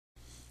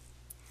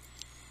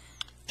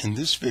In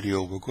this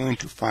video, we're going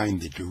to find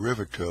the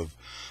derivative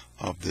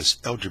of this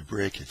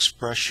algebraic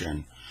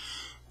expression.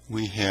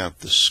 We have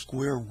the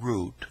square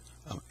root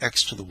of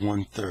x to the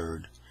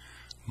 1/3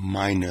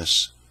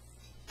 minus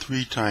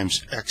 3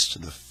 times x to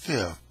the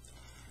 5th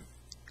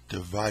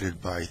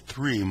divided by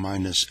 3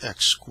 minus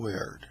x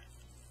squared.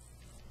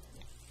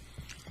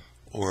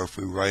 Or if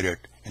we write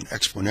it in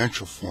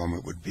exponential form,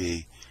 it would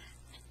be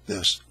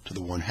this to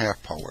the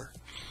 1/2 power.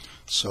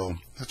 So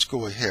let's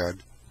go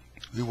ahead.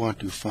 We want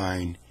to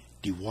find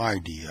dy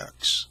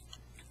dx.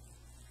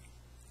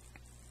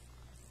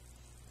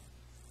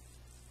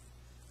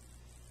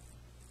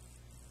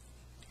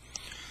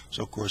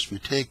 So of course, if we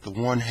take the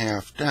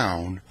 1/2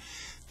 down,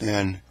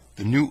 then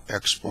the new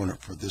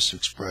exponent for this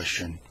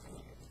expression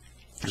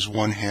is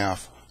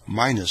 1/2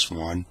 minus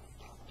 1,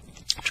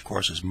 which of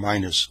course is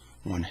minus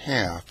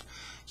 1/2.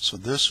 So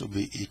this will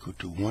be equal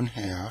to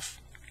 1/2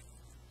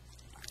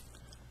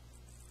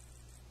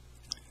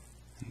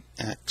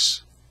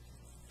 x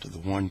to the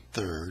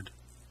 1/3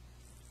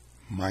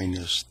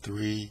 minus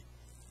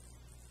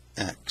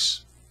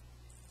 3x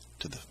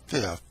to the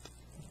 5th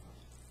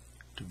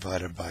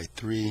divided by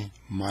 3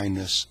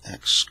 minus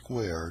x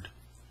squared,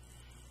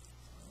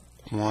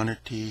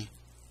 quantity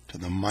to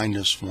the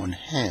minus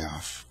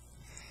 1/2,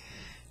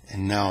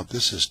 and now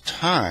this is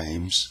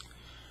times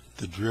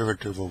the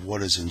derivative of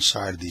what is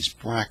inside of these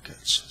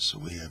brackets. So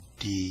we have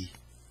d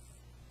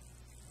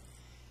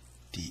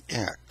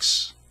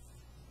dx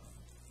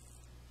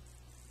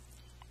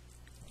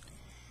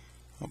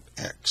of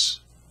x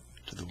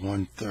to the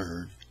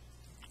 1/3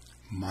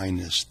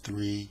 minus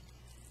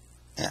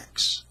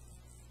 3x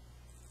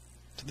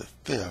to the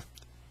 5th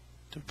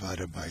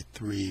divided by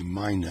 3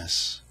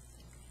 minus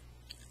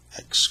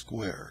x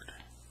squared.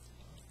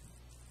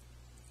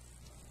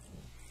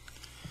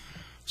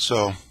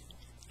 So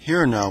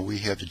here now we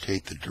have to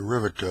take the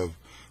derivative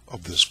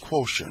of this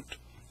quotient.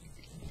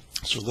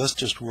 So let's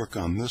just work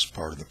on this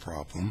part of the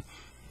problem.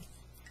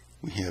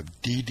 We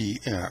have d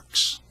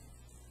dx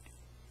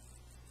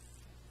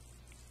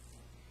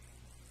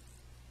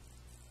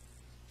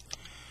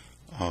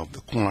of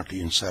the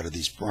quantity inside of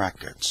these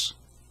brackets.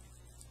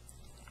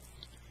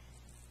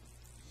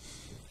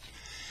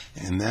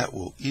 And that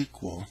will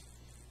equal,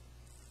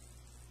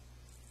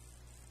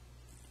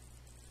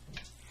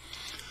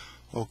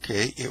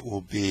 it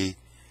will be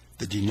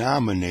the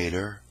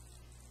denominator,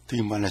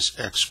 3 minus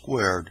x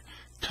squared,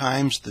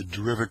 times the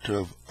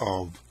derivative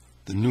of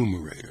the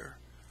numerator.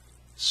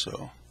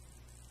 So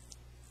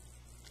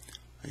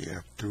we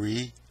have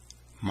 3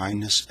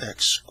 minus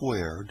x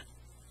squared.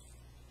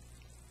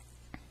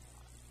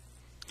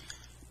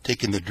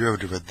 Taking the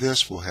derivative of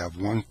this, we'll have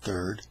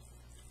 1/3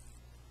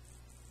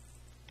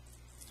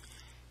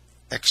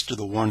 x to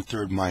the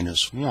 1/3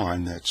 minus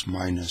 1, that's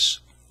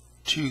minus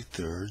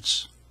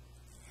 2/3.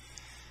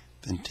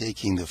 Then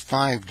taking the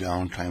 5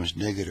 down times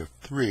negative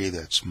 3,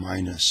 that's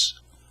minus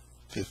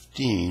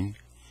 15.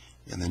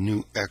 And the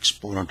new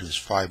exponent is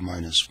 5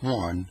 minus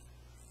 1,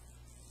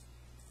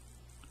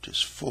 which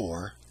is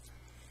 4.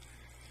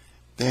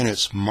 Then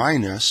it's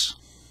minus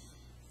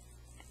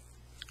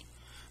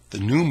the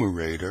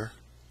numerator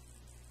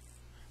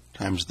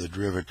times the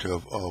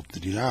derivative of the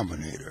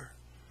denominator.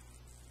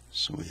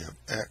 So we have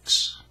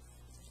x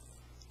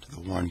to the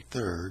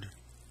 1/3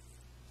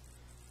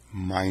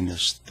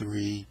 minus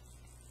 3x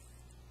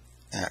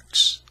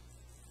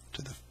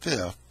to the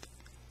 5th.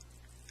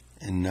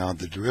 And now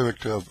the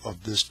derivative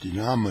of this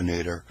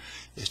denominator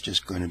is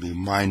just going to be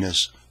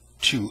minus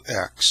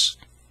 2x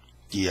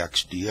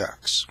dx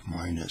dx,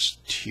 minus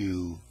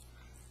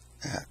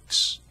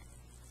 2x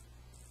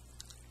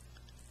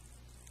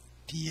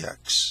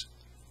dx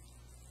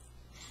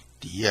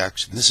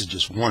dx. And this is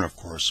just 1, of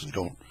course, so we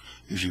don't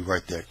usually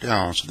write that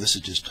down. So this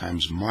is just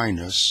times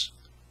minus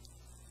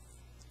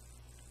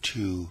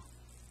 2x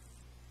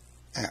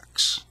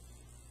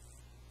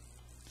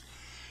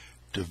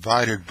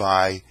divided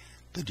by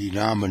the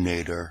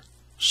denominator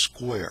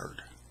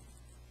squared.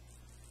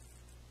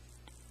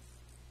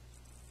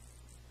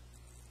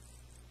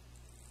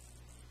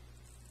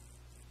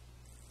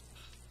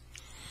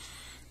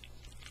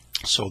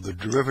 So the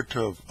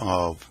derivative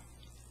of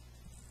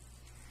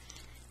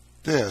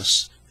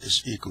this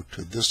is equal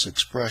to this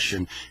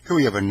expression. Here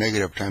we have a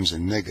negative times a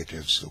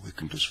negative, so we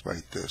can just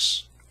write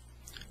this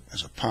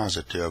as a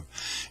positive.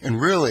 And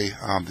really,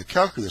 the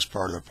calculus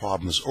part of the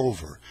problem is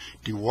over.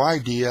 dy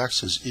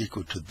dx is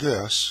equal to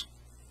this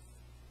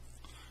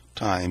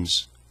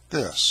times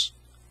this.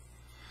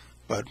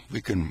 But we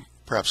can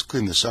perhaps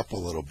clean this up a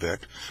little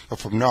bit. But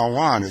from now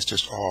on, it's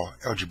just all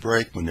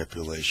algebraic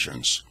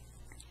manipulations.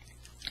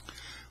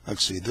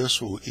 Let's see, this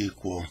will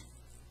equal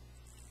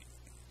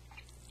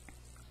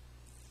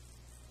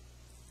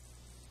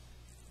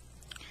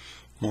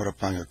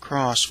multiplying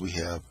across, we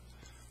have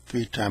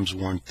 3 times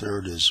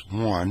 1/3 is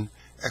 1,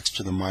 x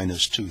to the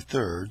minus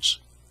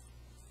 2/3,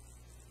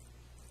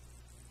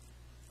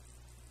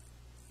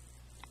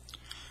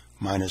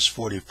 minus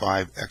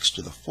 45x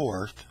to the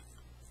 4th,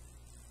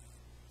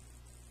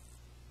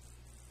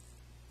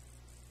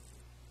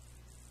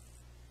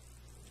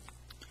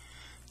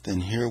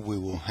 then here we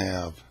will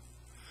have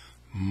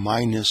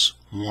minus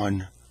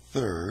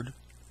 1/3.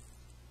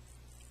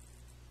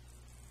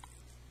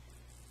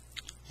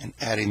 And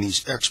adding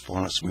these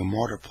exponents, we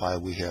multiply,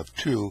 we have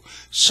 2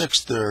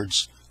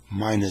 6/3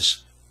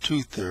 minus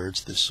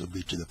 2/3. This will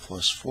be to the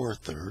plus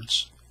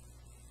 4/3.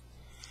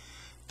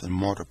 Then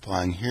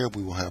multiplying here,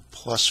 we will have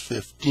plus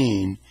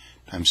 15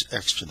 times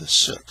x to the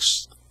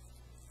 6th.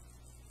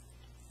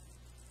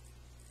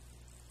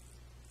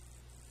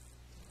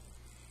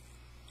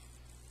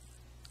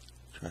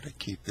 Try to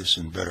keep this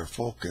in better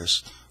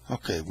focus.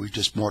 Okay, we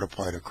just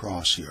multiplied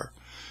across here.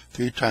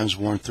 3 times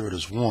 1/3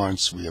 is 1,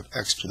 so we have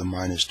x to the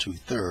minus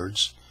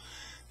 2/3.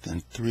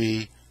 Then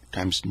 3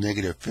 times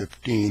negative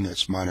 15,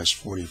 that's minus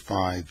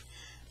 45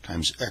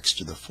 times x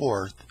to the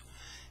 4th.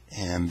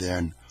 And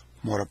then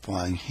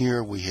multiplying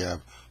here, we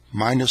have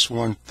minus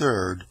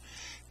 1/3.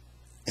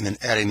 And then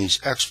adding these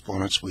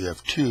exponents, we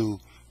have 2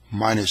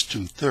 minus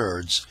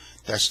 2/3.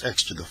 That's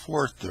x to the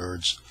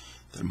 4/3.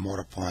 Then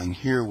multiplying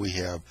here, we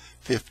have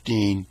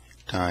 15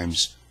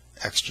 times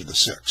x to the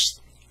 6th.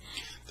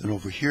 Then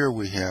over here,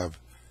 we have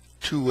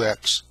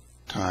 2x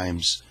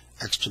times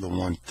x to the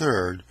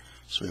 1/3,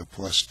 so we have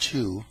plus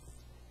 2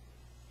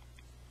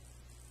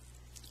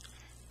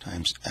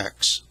 times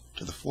x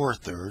to the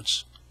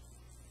 4/3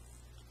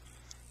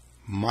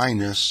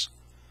 minus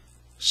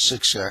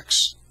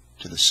 6x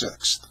to the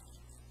 6th.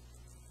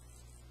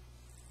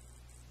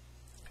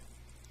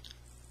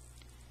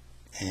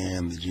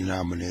 And the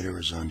denominator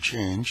is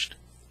unchanged.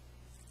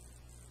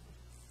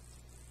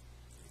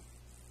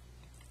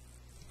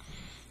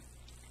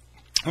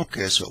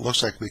 Okay, so it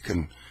looks like we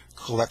can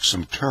collect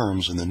some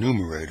terms in the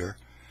numerator.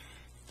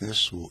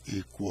 This will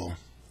equal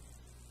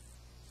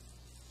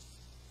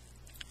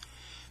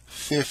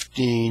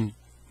 15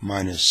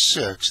 minus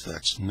 6,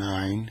 that's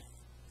 9,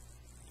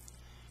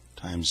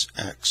 times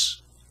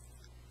x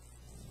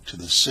to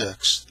the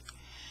 6th.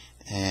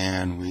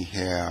 And we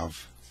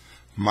have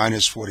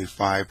minus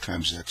 45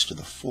 times x to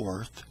the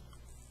 4th.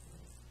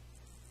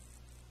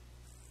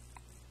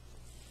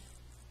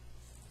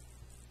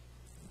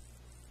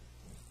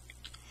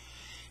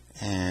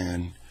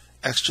 And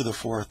x to the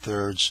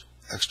 4/3,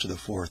 x to the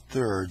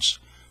 4/3,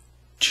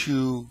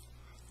 2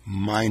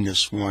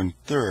 minus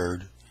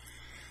 1/3.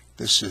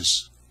 This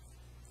is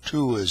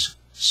 2 is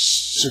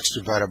 6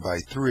 divided by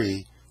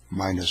 3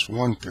 minus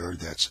 1/3,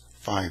 that's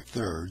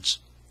 5/3.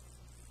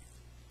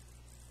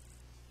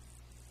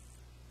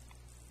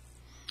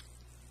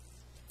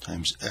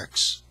 Times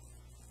x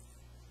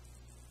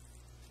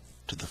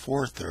to the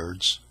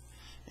 4/3.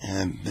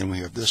 And then we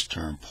have this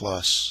term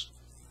plus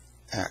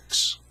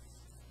x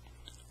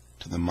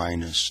to the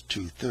minus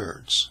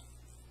 2/3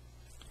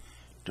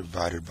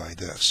 divided by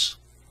this.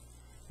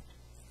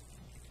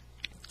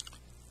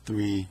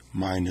 3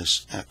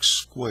 minus x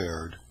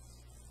squared,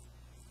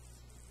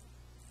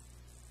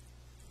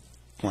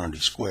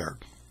 quantity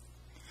squared.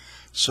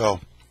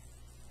 So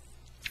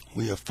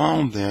we have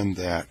found then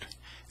that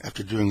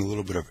after doing a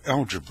little bit of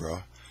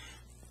algebra,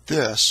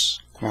 this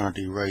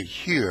quantity right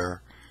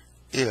here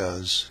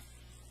is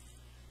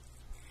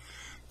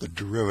the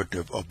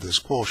derivative of this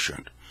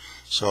quotient.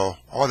 So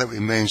all that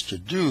remains to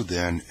do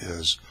then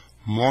is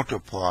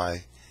multiply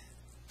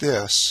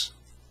this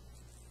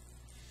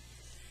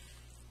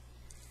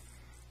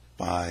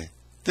by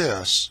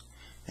this,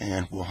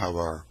 and we'll have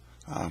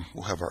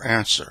our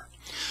answer.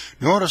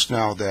 Notice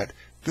now that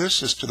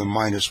this is to the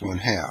minus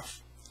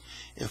 1/2.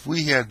 If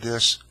we had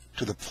this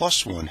to the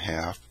plus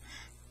 1/2,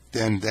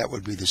 then that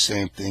would be the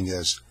same thing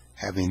as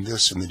having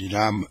this in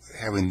the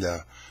having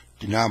the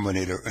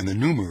denominator and the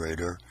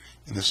numerator,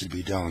 and this would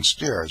be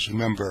downstairs.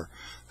 Remember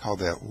how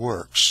that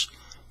works.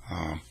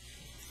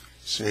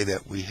 Say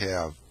that we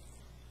have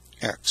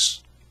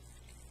x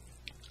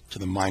to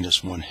the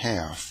minus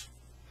 1/2.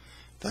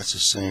 That's the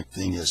same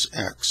thing as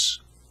x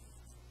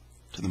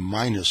to the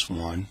minus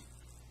 1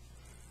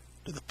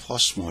 to the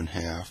plus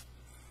 1/2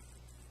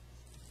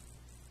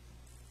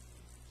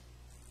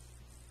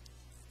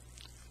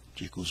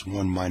 equals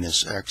 1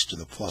 minus x to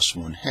the plus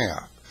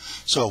 1/2.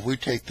 So if we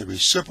take the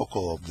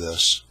reciprocal of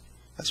this,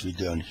 as we've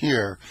done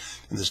here,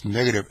 and this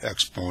negative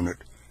exponent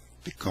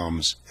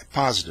becomes a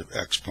positive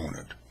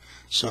exponent.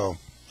 So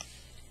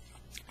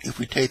if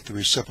we take the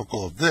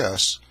reciprocal of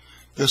this,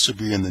 this would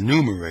be in the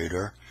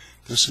numerator,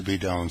 this would be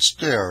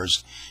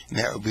downstairs, and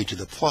that would be to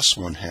the plus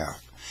 1/2.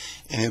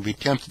 And it would be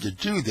tempted to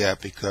do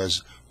that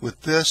because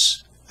with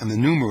this and the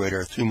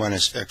numerator, 3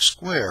 minus x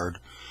squared,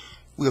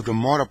 we have to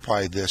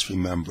multiply this,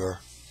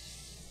 remember,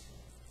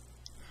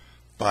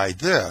 by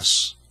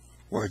this,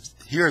 where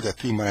here the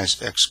 3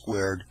 minus x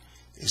squared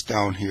is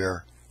down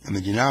here in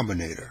the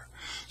denominator.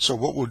 So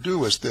what we'll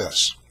do is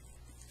this.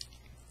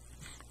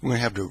 We're going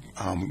to have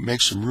to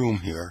make some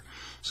room here.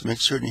 So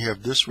make certain you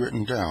have this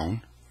written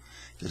down.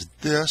 Is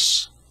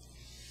this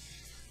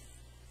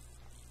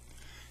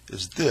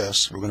is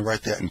this. We're going to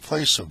write that in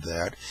place of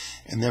that.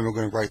 And then we're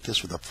going to write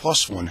this with a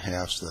plus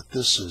 1/2 so that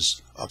this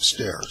is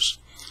upstairs.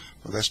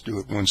 So let's do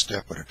it one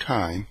step at a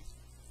time.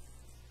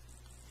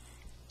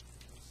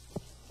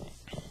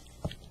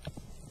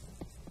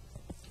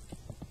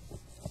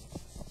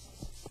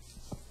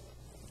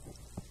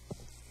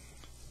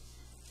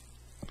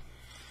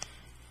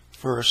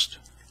 first,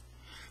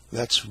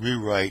 let's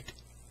rewrite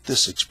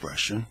this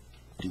expression,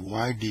 dy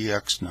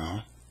dx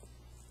now,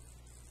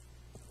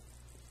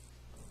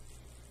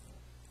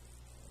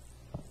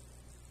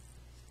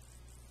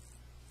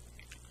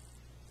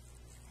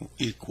 will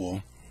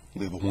equal,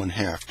 we have a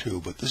 1/2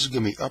 too, but this is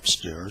going to be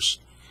upstairs,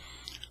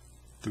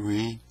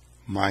 3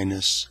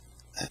 minus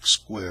x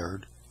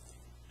squared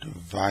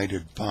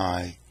divided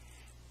by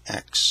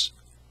x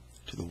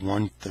to the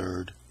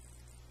 1/3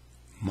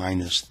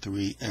 minus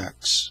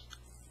 3x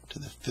to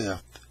the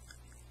 5th,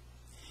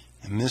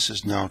 and this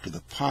is now to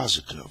the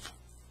positive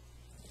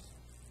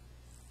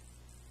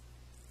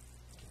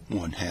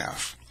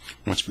 1/2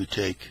 once we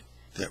take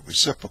that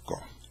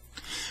reciprocal.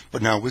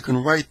 But now we can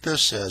write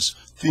this as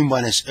 3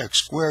 minus x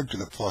squared to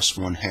the plus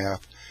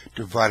 1/2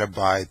 divided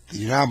by the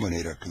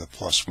denominator to the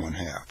plus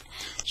 1/2.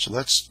 So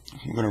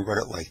we're going to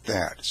write it like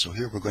that. So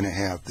here we're going to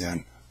have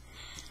then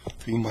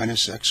 3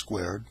 minus x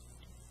squared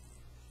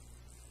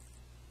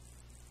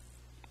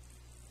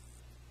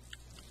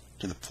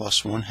to the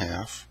plus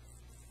 1/2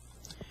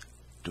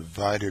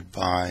 divided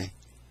by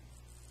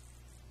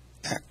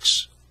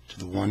x to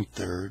the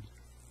 1/3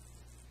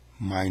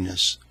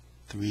 minus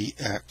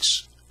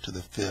 3x to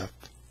the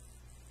 5th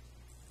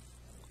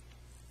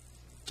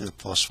to the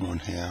plus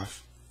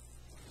 1/2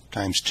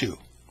 times 2.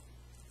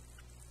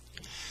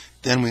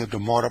 Then we have to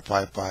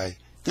multiply by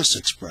this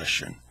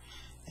expression,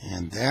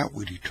 and that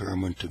we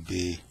determine to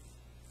be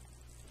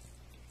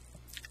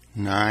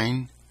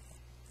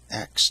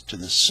 9x to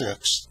the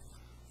 6th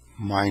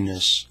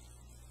minus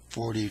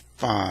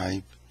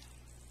 45x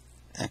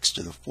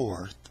to the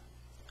 4th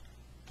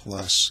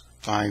plus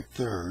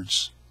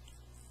 5/3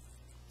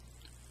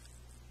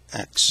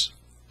 x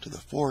to the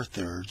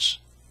 4/3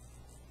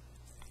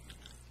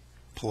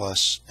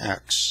 plus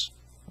x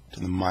to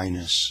the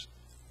minus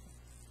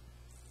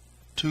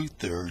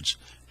 2/3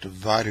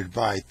 divided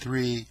by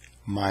 3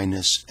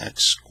 minus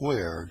x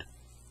squared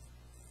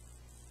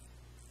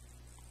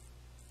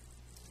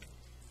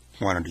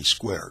quantity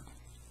squared.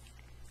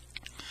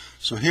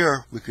 So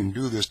here we can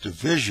do this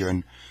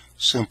division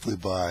simply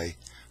by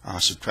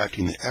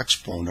subtracting the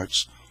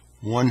exponents.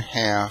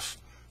 1/2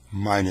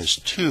 minus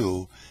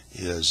 2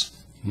 is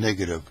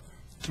negative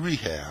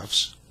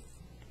 3/2.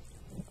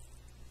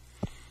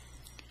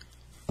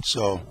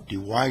 So dy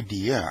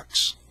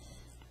dx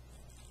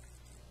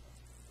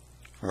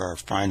for our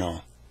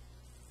final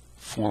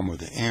form of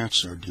the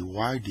answer, dy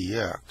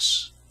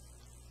dx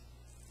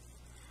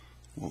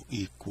will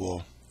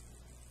equal,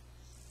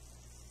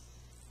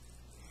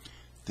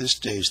 this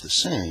stays the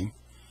same,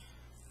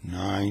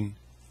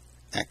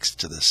 9x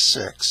to the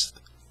 6th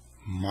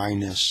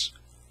minus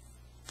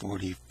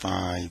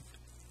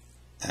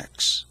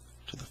 45x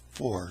to the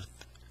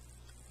 4th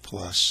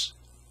plus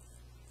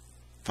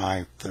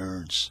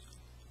 5/3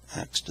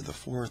 x to the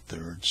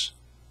 4/3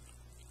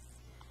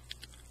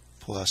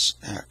 plus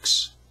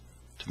x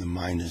to the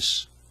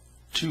minus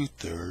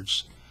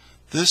 2/3.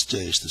 This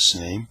stays the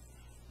same,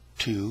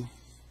 2.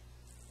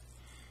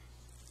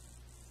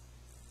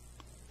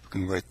 We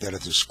can write that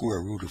as a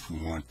square root if we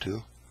want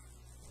to.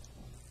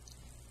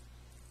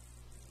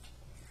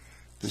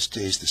 This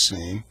stays the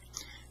same,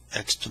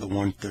 x to the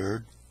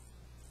 1/3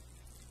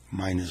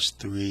 minus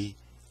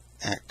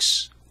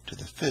 3x to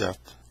the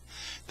 5th.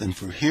 Then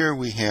for here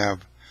we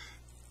have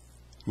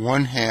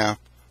 1/2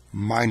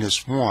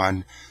 minus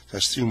 1,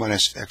 that's 3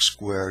 minus x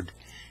squared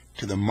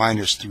to the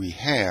minus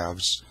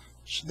 3/2,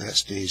 so that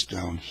stays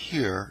down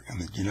here in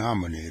the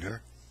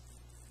denominator.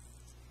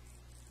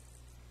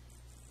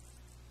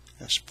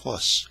 That's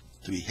plus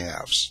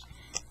 3/2.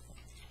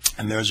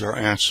 And there's our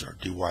answer,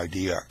 dy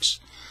dx.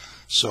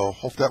 So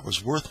hope that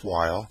was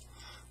worthwhile.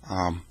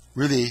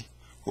 Really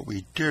what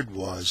we did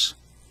was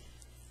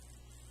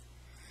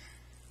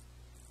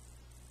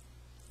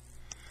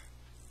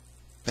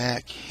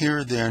back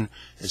here then,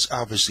 it's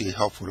obviously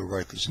helpful to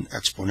write this in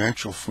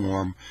exponential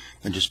form,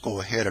 then just go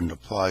ahead and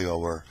apply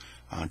our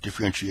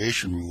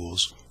differentiation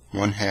rules.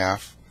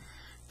 1/2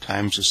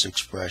 times this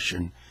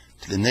expression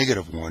to the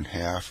negative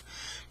 1/2,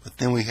 but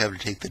then we have to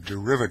take the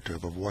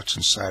derivative of what's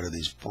inside of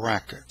these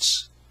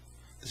brackets,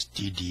 this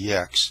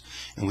ddx,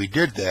 and we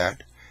did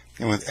that,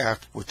 and with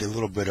a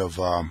little bit of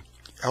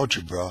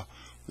algebra,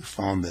 we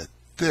found that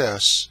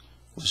this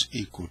was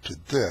equal to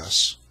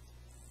this.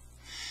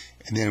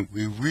 And then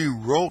we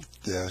rewrote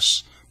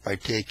this by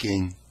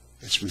taking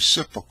its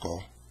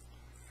reciprocal,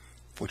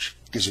 which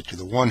gives it to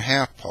the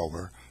 1/2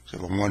 power. So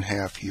we have a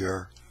 1/2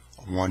 here,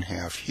 a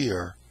 1/2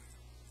 here,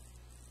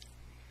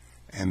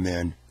 and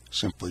then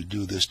simply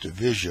do this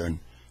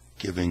division,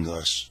 giving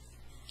us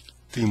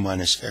 3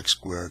 minus x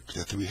squared to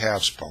the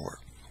 3/2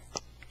 power.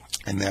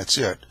 And that's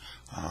it.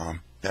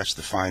 That's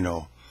the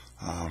final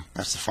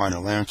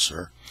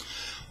answer.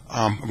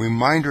 A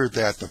reminder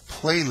that the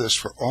playlist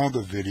for all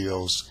the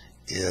videos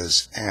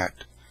is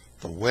at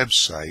the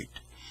website.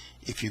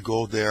 If you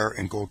go there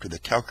and go to the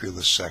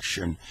calculus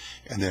section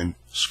and then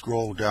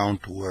scroll down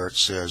to where it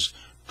says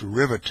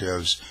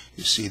derivatives,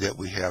 you see that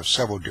we have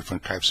several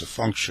different types of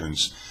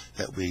functions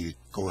that we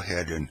go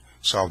ahead and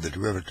solve the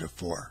derivative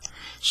for.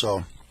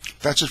 So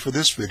That's it for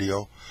this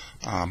video.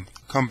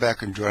 Come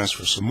back and join us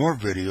for some more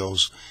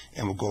videos,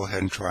 and we'll go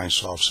ahead and try and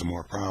solve some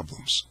more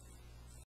problems.